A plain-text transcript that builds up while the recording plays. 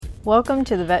Welcome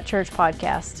to the Vet Church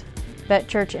Podcast. Vet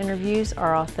Church interviews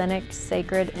are authentic,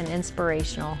 sacred, and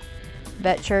inspirational.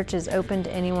 Vet Church is open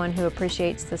to anyone who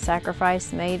appreciates the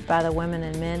sacrifice made by the women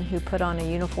and men who put on a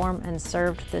uniform and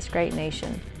served this great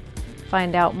nation.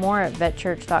 Find out more at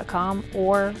vetchurch.com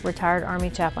or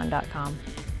retiredarmychaplain.com.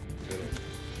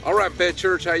 All right, Vet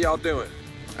Church, how y'all doing?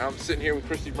 I'm sitting here with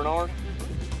Kristy Bernard,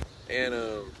 and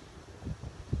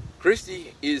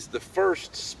Kristy is the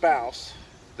first spouse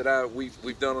that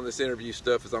we've done on this interview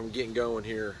stuff as I'm getting going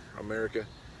here, America,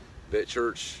 Vet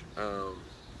Church.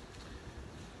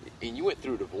 And you went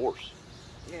through a divorce.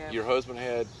 Yeah. Your husband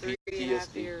had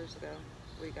PTSD. 3.5 years ago,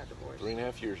 we got divorced.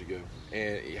 3.5 years ago.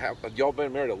 And y'all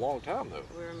been married a long time, though.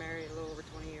 We were married a little over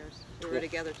 20 years. We were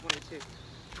together 22.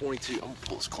 22. I'm going to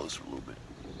pull this closer a little bit.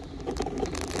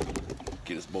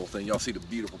 Get this bowl thing. Y'all see the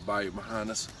beautiful bayou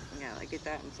behind us? Yeah, I get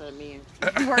that instead of me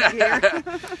work here.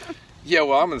 Yeah,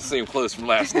 well, I'm in the same clothes from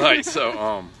last night.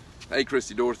 So, hey,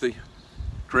 Kristy, Dorothy,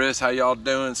 Chris, how y'all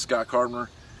doing? Scott Carpenter.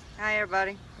 Hi,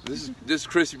 everybody. This is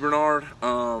Kristy Bernard.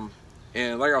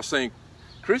 And like I was saying,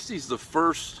 Kristy's the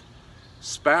first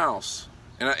spouse.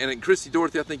 And Kristy,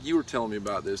 Dorothy, I think you were telling me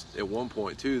about this at one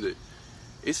point too, that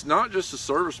it's not just the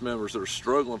service members that are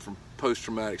struggling from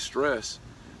post-traumatic stress.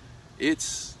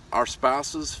 It's our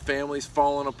spouses, families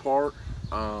falling apart.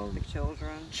 The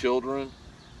children.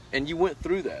 And you went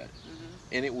through that.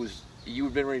 And you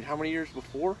had been married how many years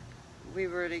before? We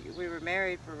were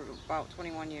married for about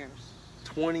 21 years.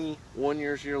 21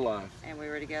 years of your life. And we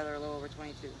were together a little over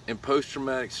 22. And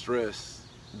post-traumatic stress,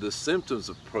 the symptoms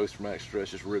of post-traumatic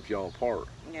stress just rip y'all apart.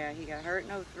 Yeah, he got hurt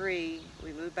in 03.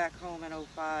 We moved back home in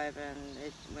 05, and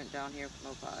it went down here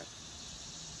from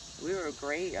 05. We were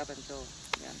great up until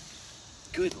then.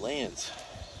 Good lands.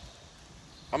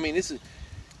 I mean, this is,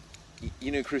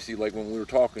 you know, Kristy, like when we were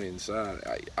talking inside,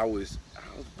 I was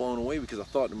blown away because I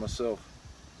thought to myself,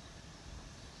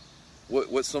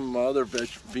 what some of my other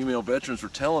female veterans were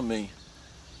telling me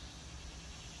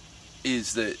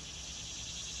is that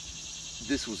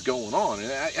this was going on.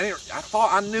 And I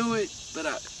thought I knew it, but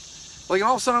like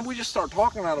all of a sudden we just start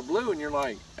talking out of blue and you're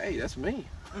like, hey, that's me.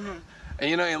 Mm-hmm. And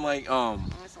you know, and like,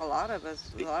 it's a lot of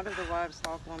us, a lot of the wives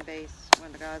talk on base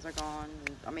when the guys are gone.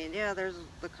 I mean, yeah, there's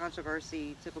the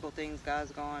controversy, typical things, guys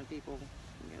gone, people,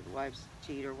 you know, the wives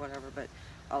cheat or whatever, but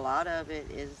a lot of it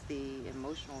is the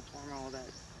emotional turmoil that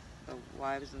the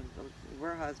wives and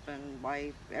her husband,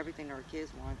 wife, everything our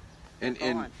kids want. And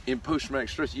in post-traumatic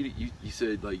stress, you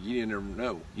said, like, you didn't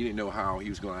know. You didn't know how he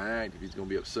was going to act, if he was going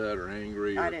to be upset or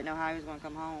angry. I didn't know how he was going to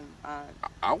come home.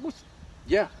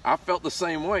 I felt the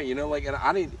same way, you know, like, and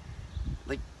I didn't,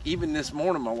 like, even this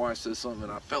morning my wife said something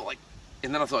and I felt like,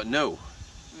 and then I thought, no,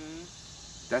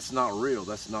 that's not real,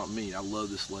 that's not me, I love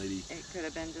this lady. It could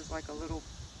have been just like a little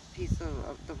piece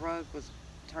of the rug was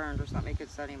turned or something, it could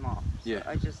set him off. So yeah,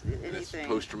 anything. That's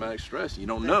post-traumatic stress, you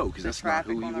don't know, because that's not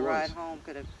who he was. The traffic on the ride home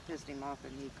could have pissed him off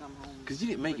and he'd come home. Because you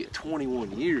didn't make it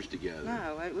 21 years together.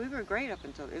 No, we were great up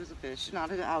until, it was a fish, not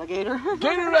an alligator.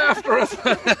 Get it after us!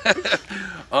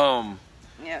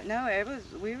 Yeah, no,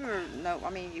 we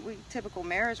typical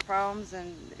marriage problems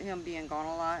and him being gone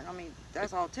a lot. I mean,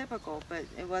 that's all typical, but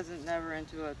it wasn't never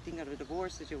into a thing of a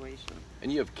divorce situation.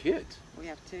 And you have kids. We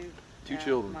have two. Two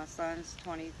children. My son's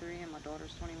 23 and my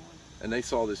daughter's 21. And they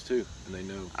saw this too, and they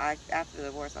know. After the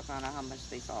divorce, I found out how much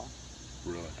they saw.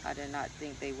 Really? I did not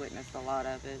think they witnessed a lot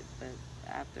of it, but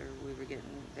after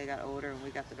they got older and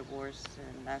we got the divorce,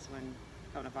 and that's when,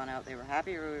 come to find out, they were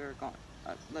happy or we were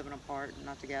living apart and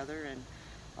not together, and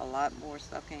a lot more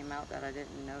stuff came out that I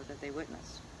didn't know that they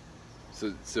witnessed.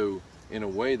 So in a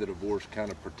way, the divorce kind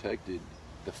of protected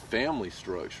the family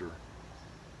structure,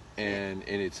 and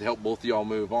it's helped both of y'all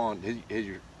move on. Has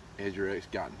your ex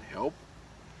gotten help?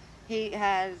 He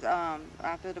has.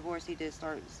 After the divorce, he did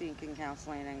start seeking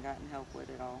counseling and gotten help with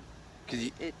it all.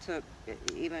 It took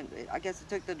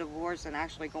the divorce and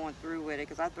actually going through with it,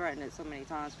 because I threatened it so many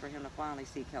times for him to finally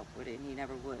seek help with it, and he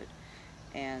never would.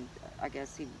 And I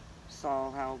guess he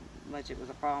saw how much it was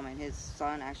a problem, and his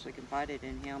son actually confided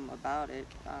in him about it.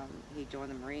 He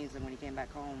joined the Marines, and when he came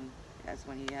back home, that's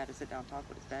when he had to sit down and talk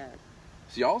with his dad.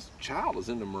 So y'all's child is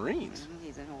in the Marines.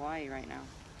 He's in Hawaii right now.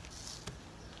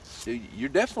 So you're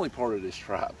definitely part of this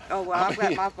tribe. Oh, well, I've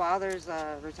got my father's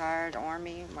retired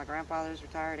Army, my grandfather's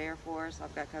retired Air Force.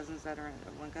 I've got cousins that are,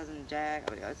 one cousin in JAG.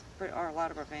 I mean, a lot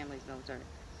of our family's military.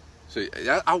 So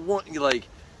I want you, like,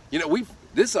 you know,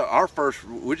 this is our first,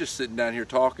 we're just sitting down here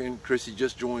talking. Kristy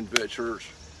just joined Vet Church.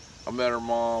 I met her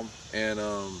mom, and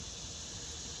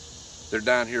they're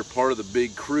down here part of the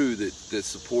big crew that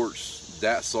supports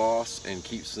that sauce and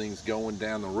keeps things going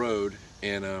down the road.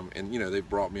 And you know, they've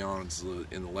brought me on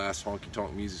in the last Honky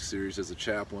Tonk Music Series as a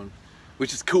chaplain,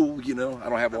 which is cool. You know, I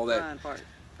don't have all that.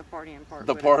 The partying part.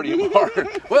 The partying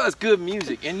part. Well, it's good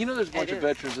music, and you know, there's a bunch of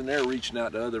veterans in there reaching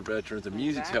out to other veterans. The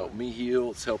music's helped me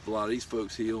heal. It's helped a lot of these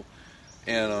folks heal.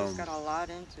 And it's got a lot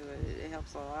into it. It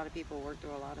helps a lot of people work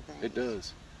through a lot of things. It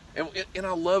does, and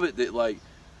I love it that, like,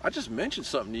 I just mentioned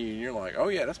something to you, and you're like, oh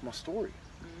yeah, that's my story.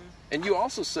 And you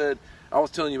also said, I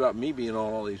was telling you about me being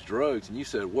on all these drugs, and you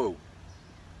said, whoa,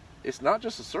 it's not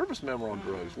just a service member on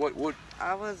drugs. What?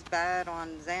 I was bad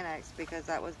on Xanax because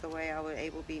that was the way I was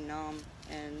able to be numb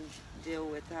and deal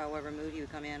with however mood he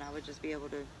would come in. I would just be able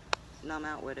to numb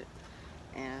out with it.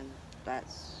 And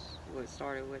that's what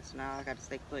started with. So now I got to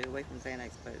stay completely away from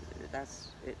Xanax, but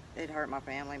it hurt my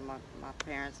family. My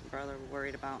parents and brother were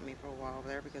worried about me for a while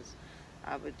there because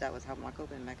that was my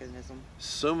coping mechanism.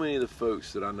 So many of the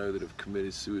folks that I know that have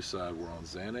committed suicide were on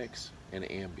Xanax and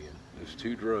Ambien. Those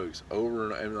two drugs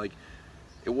over and like,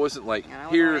 it wasn't like,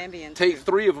 here, take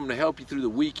 3 of them to help you through the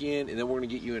weekend, and then we're going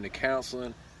to get you into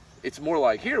counseling. It's more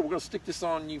like, here, we're going to stick this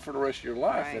on you for the rest of your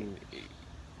life. Right. And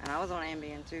I was on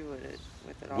Ambien too with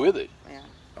it all. With it? Yeah.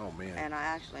 Oh man. And I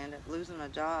actually ended up losing a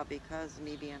job because of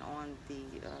me being on the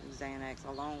Xanax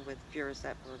along with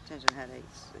Furacet for tension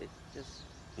headaches. It just...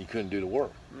 You couldn't do the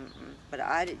work. But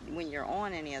when you're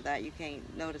on any of that, you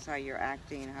can't notice how you're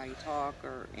acting, how you talk,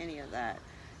 or any of that.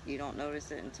 You don't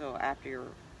notice it until after you're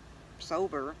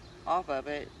sober off of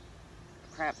it.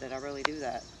 Crap, did I really do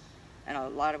that? And a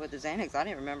lot of with the Xanax, I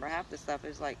didn't remember half the stuff. It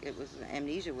was like it was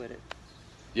amnesia with it.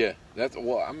 Yeah, I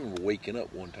remember waking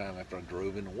up one time after I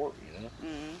drove into work, you know.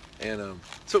 And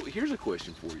so here's a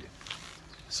question for you.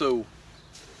 So,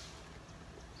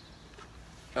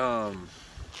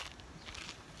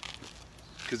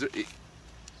 because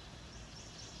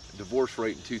divorce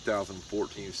rate in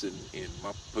 2014 was sitting in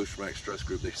my post-traumatic stress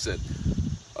group, they said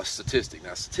a statistic.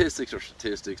 Now, statistics are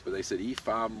statistics, but they said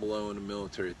E5 and below in the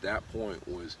military at that point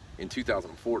was, in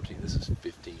 2014, this is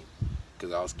 15,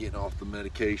 because I was getting off the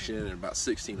medication, and about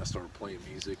 16 I started playing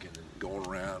music and then going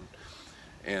around.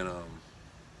 And,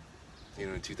 you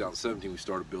know, in 2017 we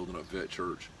started building up Vet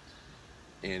Church,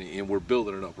 and we're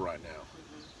building it up right now.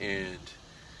 And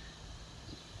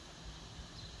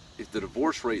if the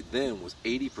divorce rate then was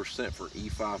 80% for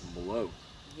E5 and below.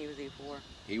 He was E4.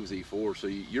 He was E4, so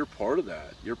you're part of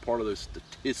that. You're part of those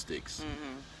statistics.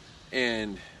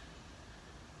 And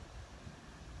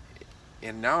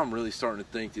now I'm really starting to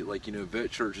think that, like, you know, Vet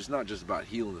Church is not just about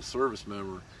healing the service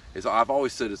member. I've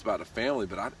always said it's about the family,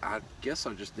 but I guess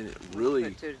I just didn't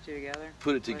really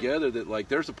put it together that, like,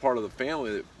 there's a part of the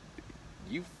family that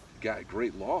you've got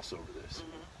great loss over this.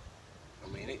 I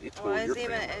mean, it tore your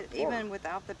family apart. Even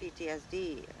without the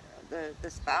PTSD, the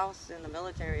spouse in the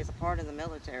military is a part of the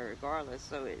military regardless.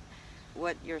 So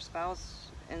what your spouse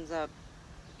ends up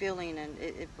feeling, and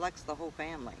it affects the whole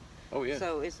family. Oh yeah.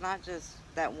 So it's not just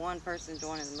that one person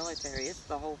joining the military; it's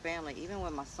the whole family. Even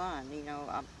with my son, you know,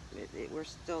 we're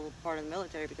still part of the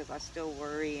military because I still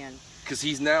worry and. Because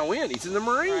he's now he's in the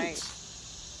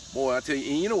Marines. Right. Boy, I tell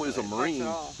you, and you know, it was a Marine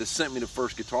that sent me the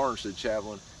first guitar and said,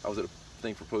 "Chaplain, I was at a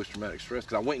thing for post-traumatic stress,"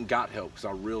 because I went and got help because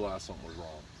I realized something was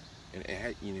wrong,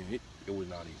 and you know, it was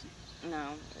not easy. No.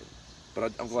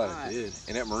 But I'm glad I did.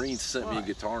 And that Marine sent me a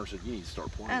guitar and said, "You need to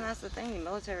start playing." And that's the thing, the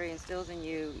military instills in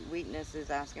you weakness is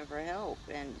asking for help,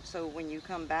 and so when you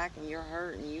come back and you're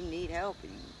hurt and you need help,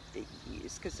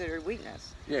 it's considered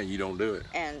weakness. Yeah, you don't do it.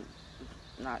 And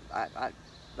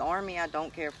the Army, I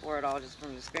don't care for it all, just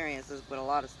from experiences with a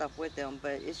lot of stuff with them.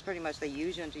 But it's pretty much they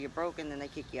use you until you're broken, then they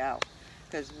kick you out.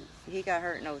 Because he got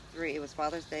hurt in 03. It was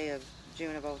Father's Day of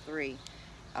June of 03.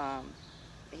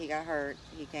 He got hurt.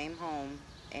 He came home,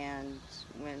 and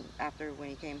when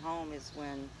he came home is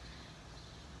when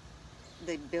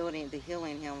the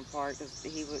healing him part, because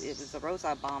it was a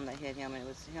roadside bomb that hit him, and it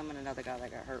was him and another guy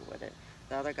that got hurt with it.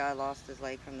 The other guy lost his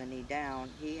leg from the knee down.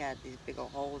 He had these big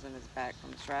old holes in his back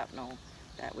from shrapnel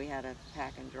that we had to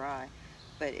pack and dry.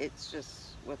 But it's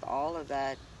just, with all of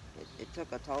that, it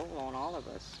took a toll on all of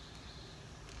us,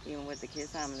 even with the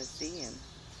kids having to see him.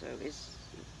 So it's...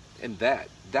 And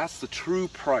that's the true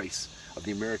price of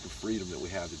the American freedom that we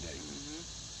have today.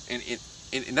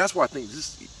 And that's why I think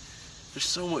there's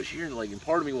so much here, and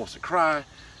part of me wants to cry,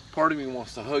 part of me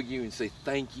wants to hug you and say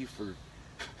thank you for,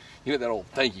 you know, that old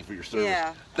thank you for your service.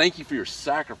 Yeah. Thank you for your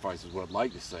sacrifice is what I'd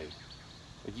like to say.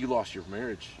 Like, you lost your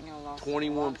marriage.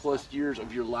 21 plus years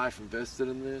of your life invested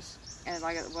in this. And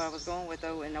like what I was going with,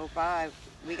 though, in 05,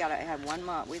 we had 1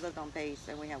 month. We lived on pace,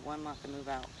 and we had 1 month to move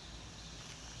out.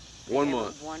 1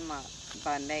 month. 1 month.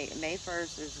 By May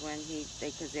 1st is when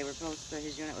because they were supposed to,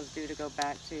 his unit was due to go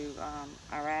back to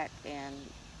Iraq, and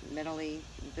mentally,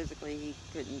 physically, he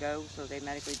couldn't go, so they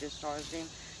medically discharged him.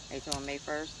 They told him May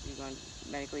 1st, he's going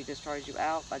to medically discharge you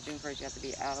out. By June 1st, you have to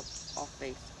be off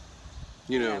base.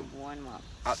 You know, 1 month.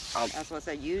 That's what I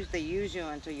said. They use you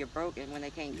until you're broken. When they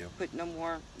can't put no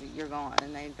more, you're gone,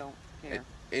 and they don't care.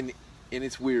 And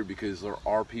it's weird because there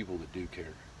are people that do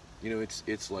care. You know,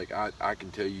 it's like I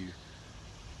can tell you,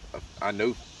 I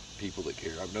know people that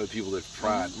care. I know people that have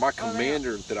tried. My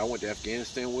commander that I went to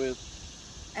Afghanistan with,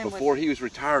 before he was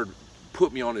retired,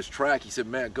 put me on his track. He said,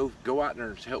 "Matt, go out there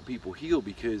and help people heal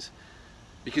because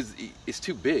it's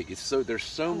too big. There's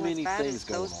so many things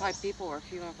going on." Those type people are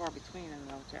few and far between in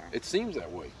the military. It seems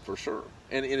that way for sure,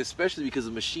 and especially because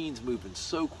the machine's moving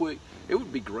so quick. It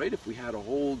would be great if we had a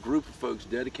whole group of folks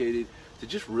dedicated to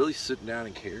just really sitting down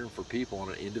and caring for people on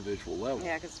an individual level.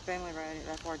 Yeah, because family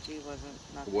FRG wasn't.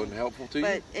 It wasn't helpful to you?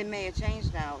 But it may have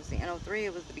changed now. See, in 03,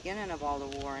 it was the beginning of all the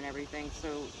war and everything,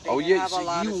 so they so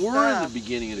you were in the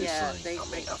beginning of this thing.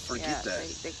 I forget that.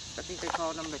 I think they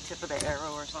called them the tip of the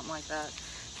arrow or something like that.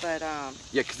 But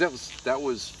yeah, because that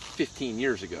was 15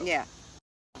 years ago. Yeah.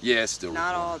 Yeah, it's still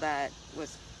not all that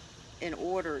was in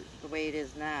order the way it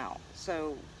is now.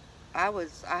 So we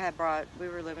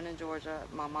were living in Georgia.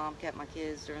 My mom kept my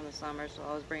kids during the summer, so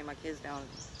I was bringing my kids down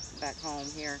back home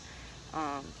here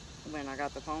when I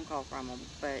got the phone call from him.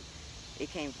 But it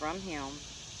came from him,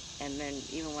 and then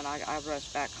even when I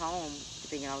rushed back home,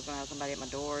 thinking I was going to have somebody at my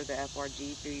door, the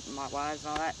FRG, my wives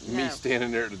and all that. Me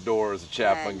standing there at the door as a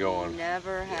chaplain going.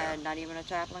 Never had, not even a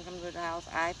chaplain come to the house.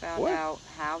 I found out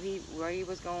where he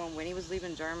was going, when he was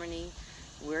leaving Germany,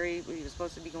 where he was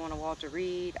supposed to be going to Walter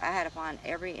Reed. I had to find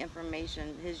every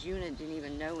information. His unit didn't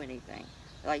even know anything.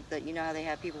 Like, you know how they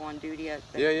have people on duty?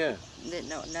 Didn't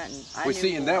know nothing.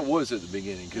 And that was at the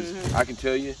beginning, because I can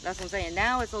tell you. That's what I'm saying.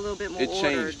 Now it's a little bit more ordered,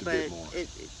 changed a bit more.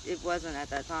 It wasn't at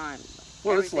that time.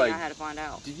 Well, Everything it's like, I had to find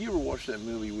out. Did you ever watch that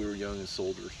movie, We Were Young and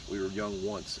Soldiers? We Were Young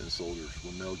Once and Soldiers,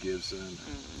 with Mel Gibson,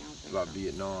 about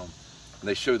Vietnam. And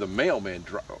they show the mailman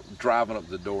driving up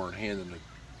the door and handing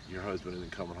your husband and then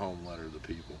coming home letter to the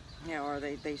people. Yeah, or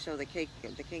they show the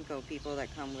Kinko people that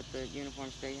come with the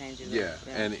uniforms, they hand you.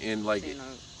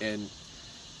 And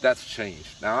that's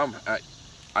changed. Now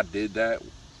I did that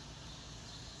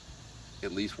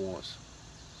at least once,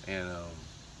 and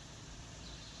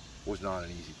was not an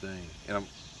easy thing. And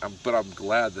but I'm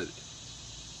glad that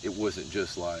it wasn't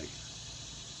just like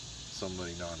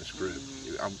somebody nondescript.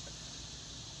 I'm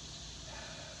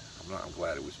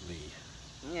glad it was me.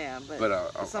 Yeah, but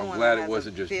I'm glad it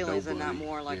wasn't just feelings nobody. And not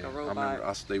more like a robot. I remember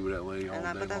I stayed with that lady all day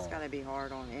long. But that's got to be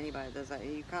hard on anybody that does that.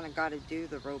 You kind of got to do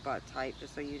the robot type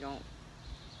just so you don't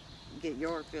get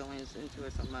your feelings into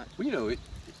it so much. Well, you know,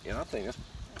 and I think that's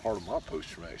part of my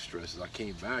post-traumatic stress is I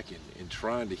came back and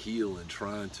trying to heal and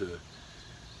trying to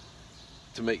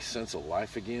make sense of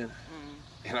life again.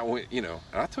 And I went, and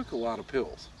I took a lot of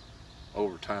pills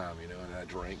over time, and I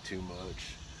drank too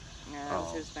much. Yeah, that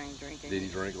was his thing, drinking. Did he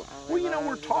drink? Well,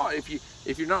 we're taught if you're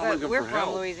not looking for help. We're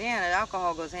from Louisiana.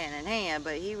 Alcohol goes hand in hand,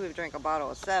 but he would drink a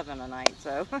bottle of 7 a night,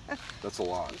 so. That's a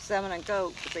lot. 7 and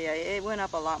Coke. So yeah, it went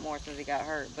up a lot more since he got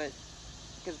hurt, but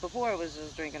because before it was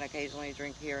just drinking occasionally,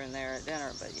 drink here and there at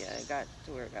dinner, but yeah, it got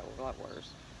to where it got a lot worse.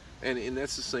 And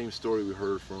that's the same story we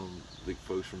heard from the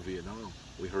folks from Vietnam.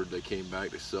 We heard they came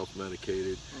back, they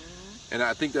self-medicated, and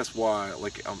I think that's why,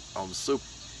 like, I'm so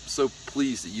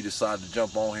pleased that you decided to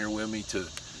jump on here with me to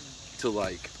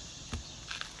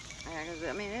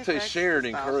share and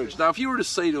encourage. Now, if you were to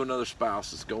say to another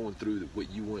spouse that's going through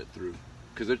what you went through,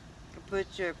 because put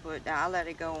your foot down. I let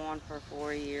it go on for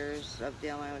 4 years of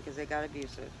dealing with, because it got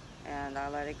abusive, and I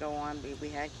let it go on. We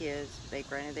had kids.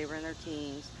 Granted they were in their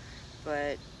teens,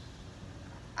 but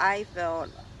I felt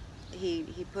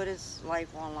he put his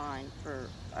life on line for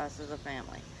us as a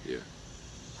family. Yeah.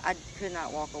 I could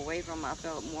not walk away from him. I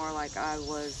felt more like I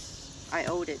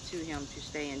owed it to him to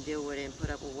stay and deal with it and put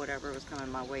up with whatever was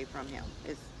coming my way from him.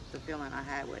 It's the feeling I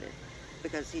had with it,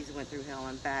 because he's went through hell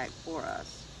and back for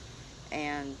us.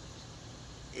 And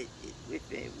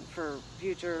for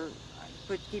future,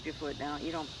 keep your foot down.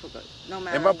 You don't no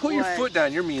matter. And by put your foot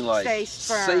down, you mean like stay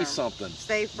say something.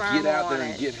 Stay firm. Get out there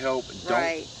and get help.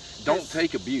 And don't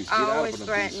take abuse. Get out of an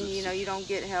abuse. You don't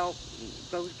get help.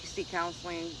 Go seek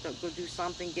counseling. Go do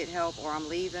something. Get help, or I'm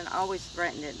leaving. I always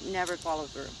threatened it. Never follow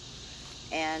through.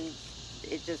 And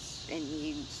and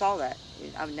you saw that.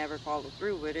 I've never followed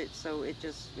through with it, so it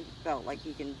felt like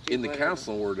he can do in the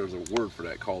counseling word, there's a word for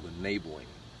that called enabling.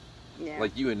 Yeah.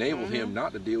 Like you enabled him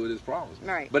not to deal with his problems.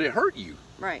 Right. But it hurt you.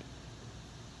 Right.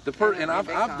 And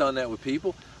I've done that with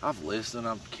people. I've listened.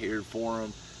 I've cared for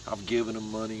them. I've given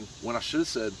them money when I should have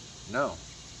said no.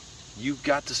 You've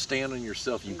got to stand on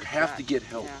yourself. You have to get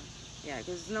help. Yeah. Yeah,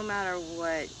 because no matter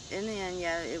what, in the end,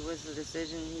 yeah, it was the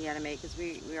decision he had to make, because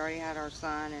we already had our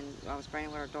son, and I was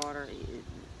pregnant with our daughter.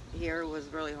 Here it was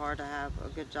really hard to have a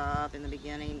good job in the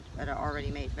beginning at an already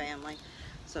made family.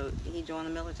 So he joined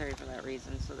the military for that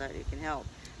reason, so that it can help.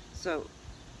 So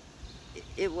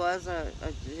it was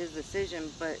his decision,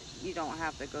 but you don't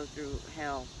have to go through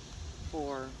hell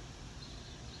for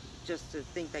just to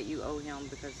think that you owe him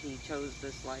because he chose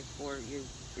this life for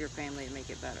your family to make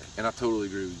it better. And I totally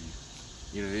agree with you.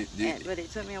 You know, but it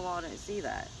took me a while to see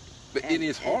that. But it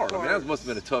is hard. I mean, that must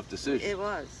have been a tough decision. It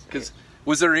was. Because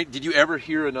did you ever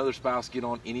hear another spouse get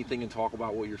on anything and talk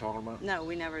about what you're talking about? No,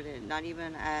 we never did. Not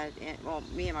even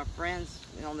me and my friends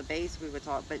on the base we would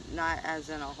talk, but not as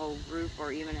in a whole group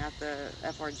or even at the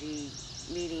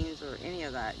FRG meetings or any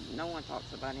of that. No one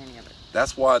talks about any of it.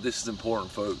 That's why this is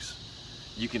important, folks.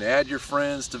 You can add your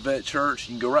friends to Vet Church.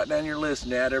 You can go right down your list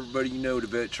and add everybody you know to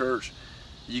Vet Church.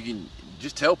 You can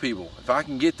just tell people, if I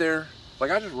can get there, like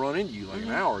I just run into you like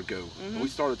an hour ago. And we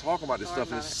started talking about this stuff,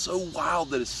 and it's so wild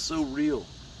that it's so real.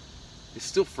 It's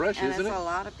still fresh, isn't it? And it's a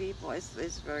lot of people. It's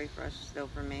very fresh still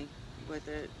for me with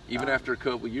it. Even after a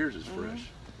couple of years, it's fresh.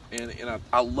 And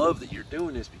I love that you're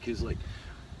doing this, because like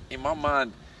in my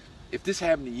mind, if this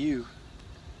happened to you,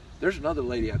 there's another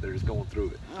lady out there that's going through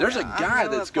it. There's a guy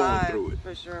that's going through it.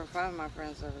 For sure. 5 of my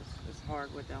friends said it's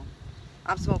hard with them.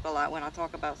 I smoke a lot when I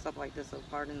talk about stuff like this. So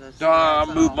pardon the. I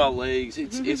move my legs.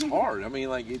 It's hard. I mean,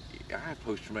 like I have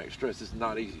post-traumatic stress. It's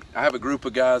not easy. I have a group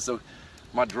of guys. So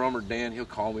my drummer Dan, he'll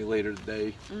call me later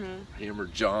today. Him or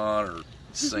John or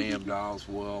Sam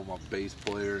Doswell, my bass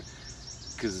player,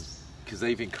 because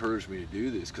they've encouraged me to do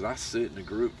this. Because I sit in a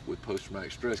group with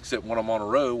post-traumatic stress, except when I'm on a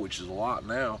road, which is a lot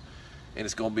now, and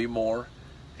it's going to be more,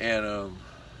 and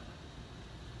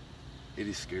it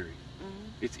is scary.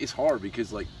 It's hard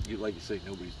because like you say,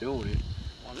 nobody's doing it.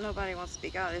 Well, nobody wants to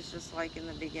speak out. It's just like in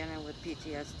the beginning with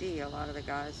PTSD. A lot of the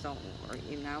guys don't, or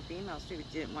even now females too,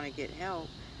 didn't want to get help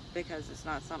because it's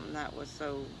not something that was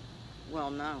so well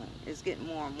known. It's getting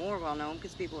more and more well known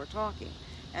because people are talking,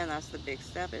 and that's the big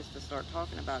step, is to start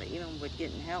talking about it. Even with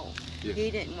getting help,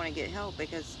 he didn't want to get help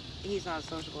because he's not a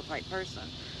sociable type person.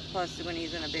 Plus, when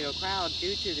he's in a bigger crowd,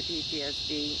 due to the PTSD,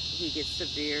 he gets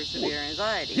severe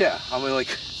anxiety. Yeah, I mean, like.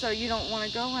 So you don't want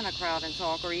to go in a crowd and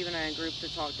talk, or even in a group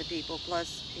to talk to people.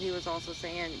 Plus, he was also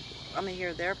saying, I'm gonna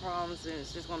hear their problems, and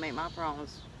it's just gonna make my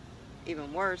problems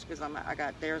even worse because I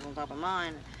got theirs on top of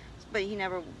mine. But he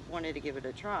never wanted to give it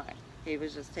a try. He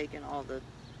was just taking all the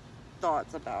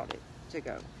thoughts about it to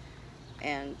go.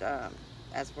 And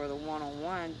as for the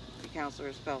one-on-one, the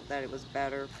counselors felt that it was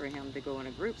better for him to go in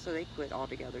a group, so they quit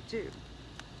altogether too,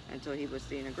 until he was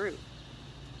seeing a group.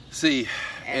 See,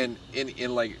 and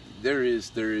like there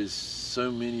is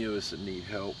so many of us that need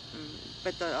help.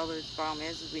 But the other problem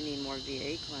is we need more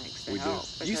VA clinics to we help.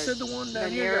 Do. You said the one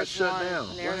down here got shut down.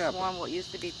 The nearest one, what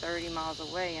used to be 30 miles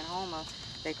away in Houma,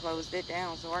 they closed it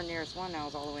down, so our nearest one now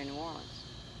is all the way in New Orleans.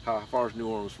 How far is New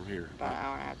Orleans from here? About an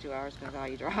hour and a half, 2 hours, depends how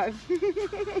you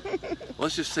drive.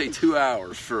 Let's just say 2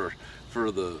 hours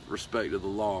for the respect of the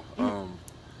law.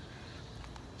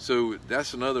 So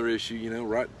that's another issue, you know,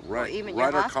 right even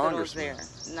right your our hospitals congressman.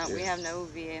 there. No, we have no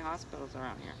VA hospitals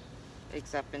around here,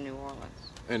 except in New Orleans.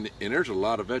 And there's a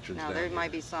lot of veterans now, down there here.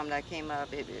 might be some that came up.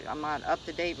 I'm not up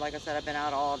to date. Like I said, I've been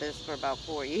out of all this for about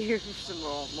 4 years,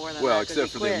 more than that. Well,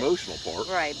 except for the emotional part.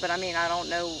 Right, but I mean, I don't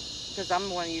know, because I'm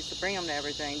the one who used to bring them to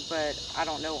everything, but I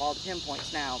don't know all the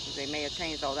pinpoints now, because they may have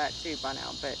changed all that too by now.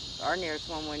 But our nearest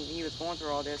one, when he was going through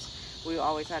all this, we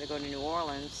always had to go to New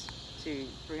Orleans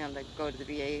for him to go to the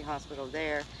VA hospital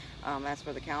there. As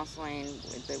for the counseling,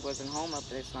 it was in Houma,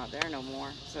 but it's not there no more.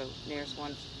 So nearest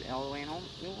one's all the way in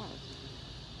New Orleans.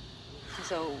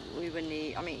 So we would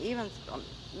need, I mean, even,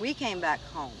 we came back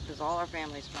home, because all our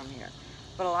family's from here.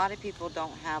 But a lot of people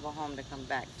don't have a home to come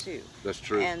back to. That's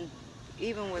true. And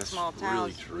even with small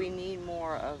towns, we need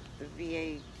more of the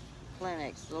VA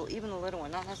clinics, even the little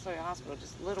one, not necessarily a hospital,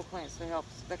 just little clinics to help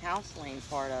the counseling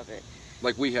part of it.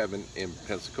 Like we have in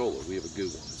Pensacola, we have a good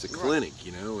one. It's a clinic,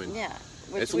 you know, and yeah,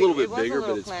 it's a little bit bigger,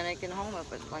 but it's a little clinic in Houma,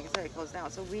 but like I said, it closed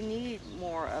down. So we need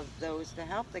more of those to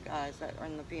help the guys that are,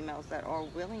 and the females that are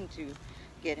willing to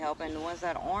get help, and the ones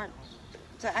that aren't,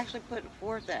 to actually put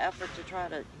forth the effort to try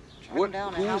to track them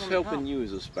down and help them. Who was helping you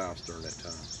as a spouse during that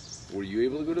time? Were you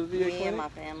able to go to the VA clinic? Me and my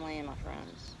family and my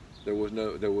friends. There was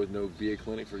no VA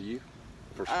clinic for you,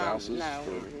 for spouses. No,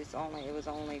 it was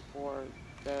only for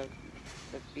the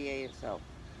VA itself.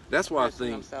 That's why I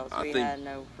think had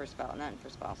no nothing for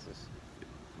spouses.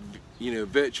 You know,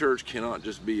 Vet Church cannot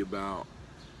just be about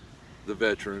the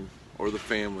veteran or the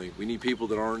family. We need people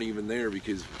that aren't even there,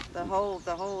 because the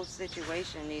whole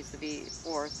situation needs to be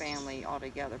for family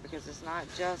altogether, because it's not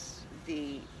just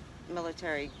the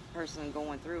military person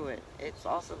going through it. It's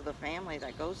also the family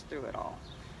that goes through it all.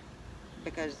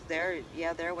 Because they're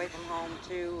away from home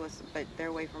too, but they're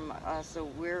away from us, so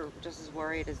we're just as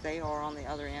worried as they are on the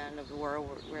other end of the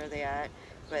world where they at.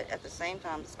 But at the same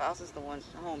time, the spouse is the one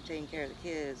home taking care of the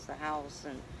kids, the house,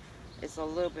 and it's a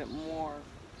little bit more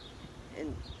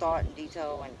in thought and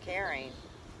detail and caring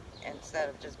instead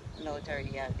of just military.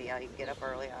 You get up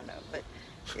early, I know, but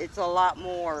it's a lot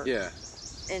more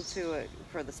into it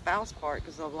for the spouse part,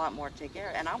 because there's a lot more to take care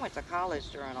of. And I went to college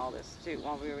during all this too.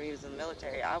 While we were in the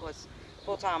military, I was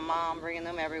full-time mom, bringing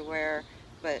them everywhere,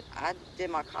 but I did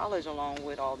my college along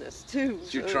with all this too.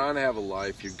 So you're trying to have a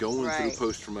life. You're going through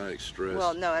post-traumatic stress.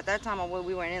 Well, no, at that time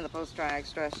we weren't in the post-traumatic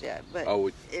stress yet, but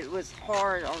it was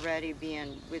hard already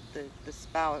being with the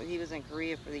spouse. He was in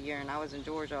Korea for the year, and I was in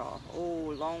Georgia, a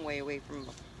long way away from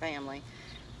family.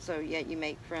 So you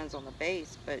make friends on the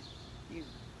base, but you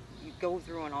go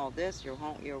through and all this.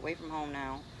 You're away from home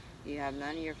now. You have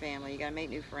none of your family. You got to make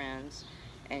new friends,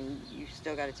 and you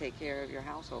still got to take care of your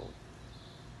household.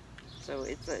 So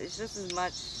it's just as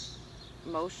much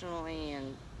emotionally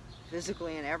and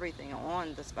physically and everything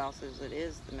on the spouse as it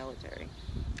is the military.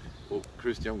 Well,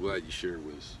 Kristy, I'm glad you shared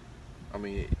with us. I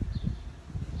mean,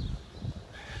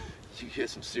 you get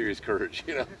some serious courage,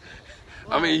 you know.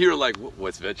 Well, I mean, you're like,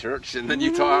 what's vet church? And then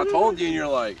I told you, and you're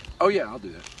like, oh yeah, I'll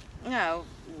do that. No,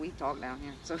 we talk down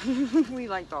here, so we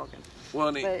like talking.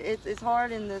 Well, but it's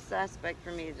hard in this aspect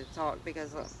for me to talk,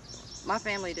 because my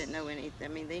family didn't know anything.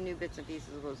 I mean, they knew bits and pieces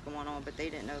of what was going on, but they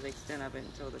didn't know the extent of it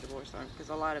until the divorce started, because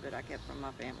a lot of it I kept from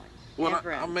my family. Well,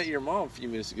 I met your mom a few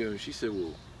minutes ago, and she said,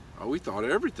 well, we thought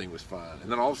everything was fine.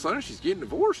 And then all of a sudden, she's getting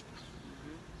divorced.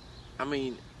 Mm-hmm. I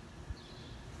mean,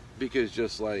 because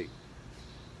just like,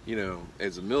 you know,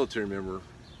 as a military member,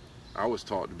 I was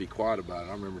taught to be quiet about it.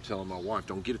 I remember telling my wife,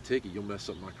 don't get a ticket, you'll mess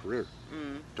up my career.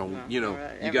 You know,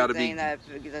 you got to be... that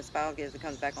the spouse gets, it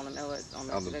comes back on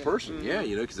the person,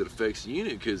 you know, because it affects the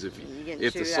unit. Because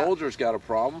if the soldier's got a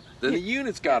problem, then the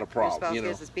unit's got a problem. Your spouse you know?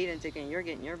 gets a speeding ticket, and you're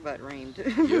getting your butt reamed.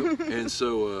 Yep. And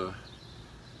so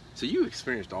you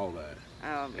experienced all that.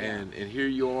 And here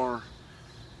you are,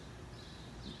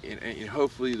 and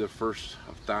hopefully the first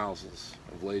of thousands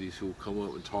of ladies who will come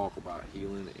up and talk about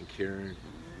healing and caring.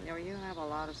 You have a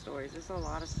lot of stories. There's a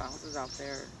lot of spouses out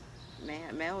there,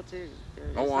 male too.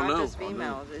 It's I know. Not just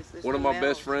females. It's one of my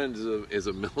best friends is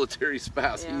a military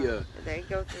spouse. Yeah, they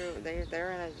go through.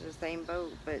 They're in the same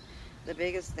boat. But the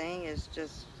biggest thing is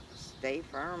just stay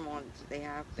firm on. They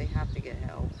have to get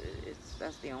help.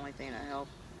 That's the only thing that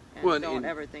helps. And don't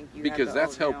ever think you because have to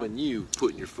that's owe helping them. You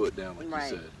putting your foot down, like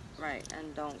you said. Right,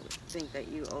 and don't think that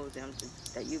you owe them,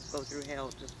 that you go through hell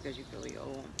just because you feel you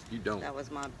owe them. You don't. That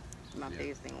was my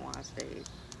biggest thing why I stayed.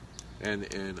 And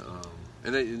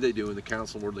they do in the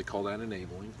counseling word, they call that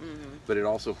enabling, but it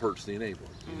also hurts the enabler.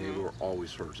 The enabler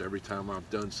always hurts. Every time I've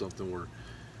done something where,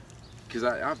 because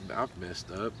I've messed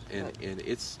up, and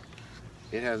it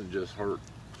hasn't just hurt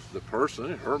the person,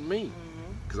 it hurt me,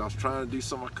 because I was trying to do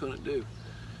something I couldn't do.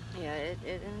 Yeah,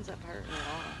 it ends up hurting it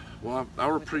all. Well, I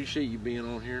appreciate you being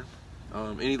on here.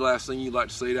 Any last thing you'd like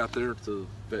to say out there to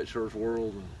the vet church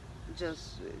world?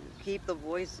 Just keep the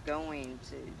voice going.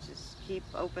 To just keep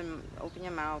open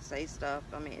your mouth, say stuff.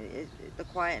 I mean, the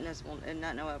quietness and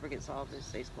nothing will ever get solved if it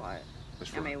stays quiet.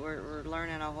 That's right. I mean, we're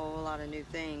learning a whole lot of new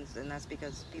things, and that's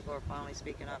because people are finally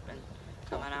speaking up and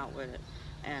coming out with it.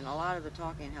 And a lot of the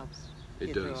talking helps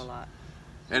get through a lot.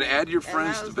 And add your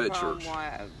friends to vet church.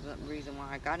 The reason why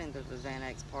I got into the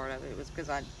Xanax part of it was because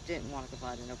I didn't want to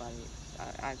confide in nobody.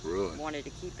 I wanted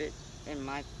to keep it in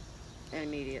my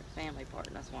immediate family part,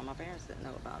 and that's why my parents didn't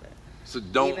know about it. So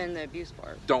even the abuse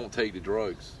part. Don't take the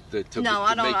drugs to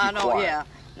I don't. quiet. Yeah,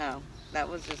 no, that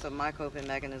was just my coping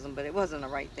mechanism, but it wasn't the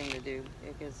right thing to do,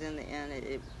 because in the end,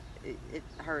 it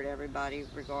hurt everybody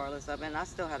regardless of it, and I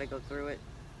still had to go through it,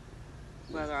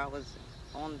 whether I was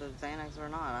on the Xanax or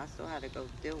not. I still had to go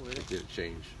deal with it. It didn't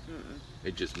change.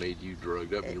 It just made you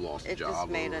drugged up and you lost a job. It just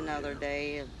made another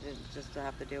day just to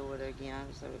have to deal with it again.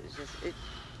 So it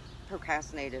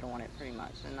procrastinated on it pretty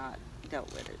much and not dealt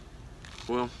with it.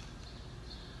 Well,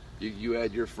 you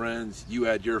add your friends. You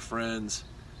add your friends.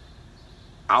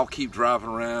 I'll keep driving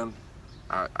around.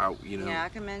 Yeah, I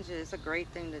commend you. It's a great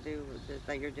thing to do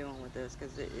that you're doing with this,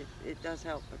 because it does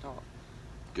help to talk.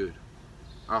 Good.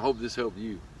 I hope this helped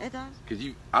you. It does. Because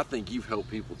I think you've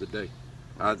helped people today.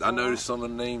 I noticed some of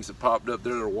the names that popped up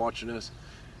there that are watching us,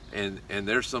 and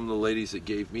there's some of the ladies that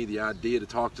gave me the idea to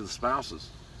talk to the spouses.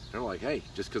 they're like, hey,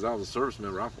 just because I was a service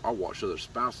member, I watched other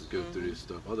spouses go through this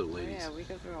stuff, other ladies. Yeah, we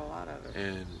go through a lot of it.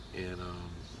 And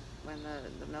when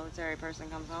the military person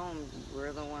comes home,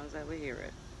 we're the ones that we hear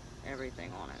it,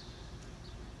 everything on it.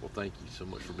 Well, thank you so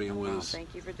much for being with us.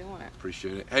 Thank you for doing it.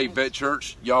 Appreciate it. Hey, Vet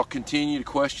Church, y'all continue to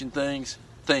question things.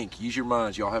 Think, use your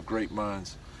minds. Y'all have great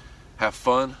minds. Have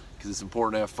fun, because it's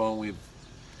important to have fun.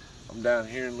 I'm down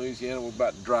here in Louisiana. We're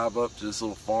about to drive up to this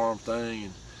little farm thing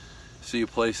and see a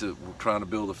place that we're trying to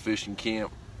build a fishing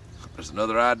camp. There's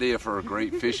another idea for a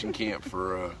great fishing camp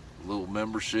for a little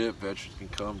membership. Veterans can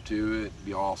come to it. It'd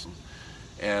be awesome.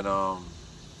 And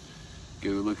go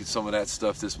look at some of that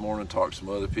stuff this morning, talk to some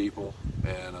other people,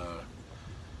 and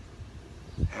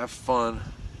have fun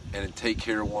and take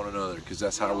care of one another, because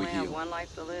that's how we heal. You only have one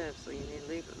life to live, so you need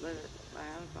to live it by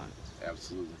having fun.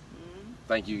 Absolutely. Mm-hmm.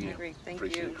 Thank you again. I agree. Thank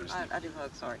appreciate you. It, Kristy. I do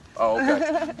hugs, sorry. Oh,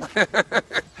 okay.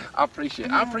 I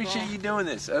appreciate you doing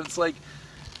this. It's like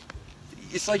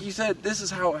you said, this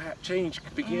is how change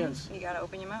begins. You got to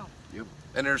open your mouth. Yep.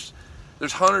 And there's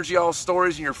hundreds of y'all's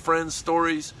stories and your friends'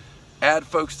 stories. Add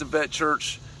folks to Vet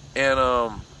Church, and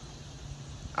I'm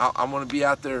going to be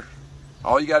out there.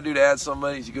 All you got to do to add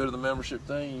somebody is you go to the membership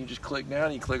thing, and you just click down,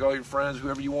 and you click all your friends,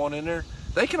 whoever you want in there.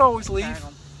 They can always leave.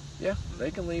 Yeah,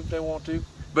 they can leave if they want to.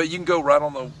 But you can go right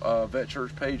on the Vet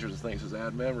Church page, or the thing that says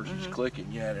add members, and just click it,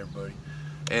 and you add everybody.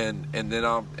 And then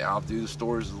I'll do the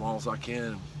stories as long as I can,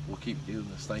 and we'll keep doing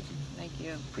this. Thank you. Thank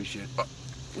you. Appreciate it.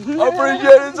 I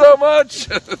appreciate it so much.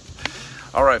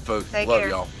 All right, folks. Take Love care.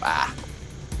 y'all. Bye.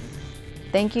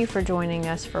 Thank you for joining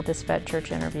us for this Vet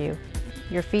Church interview.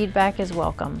 Your feedback is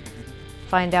welcome.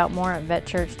 Find out more at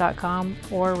vetchurch.com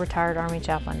or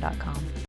retiredarmychaplain.com.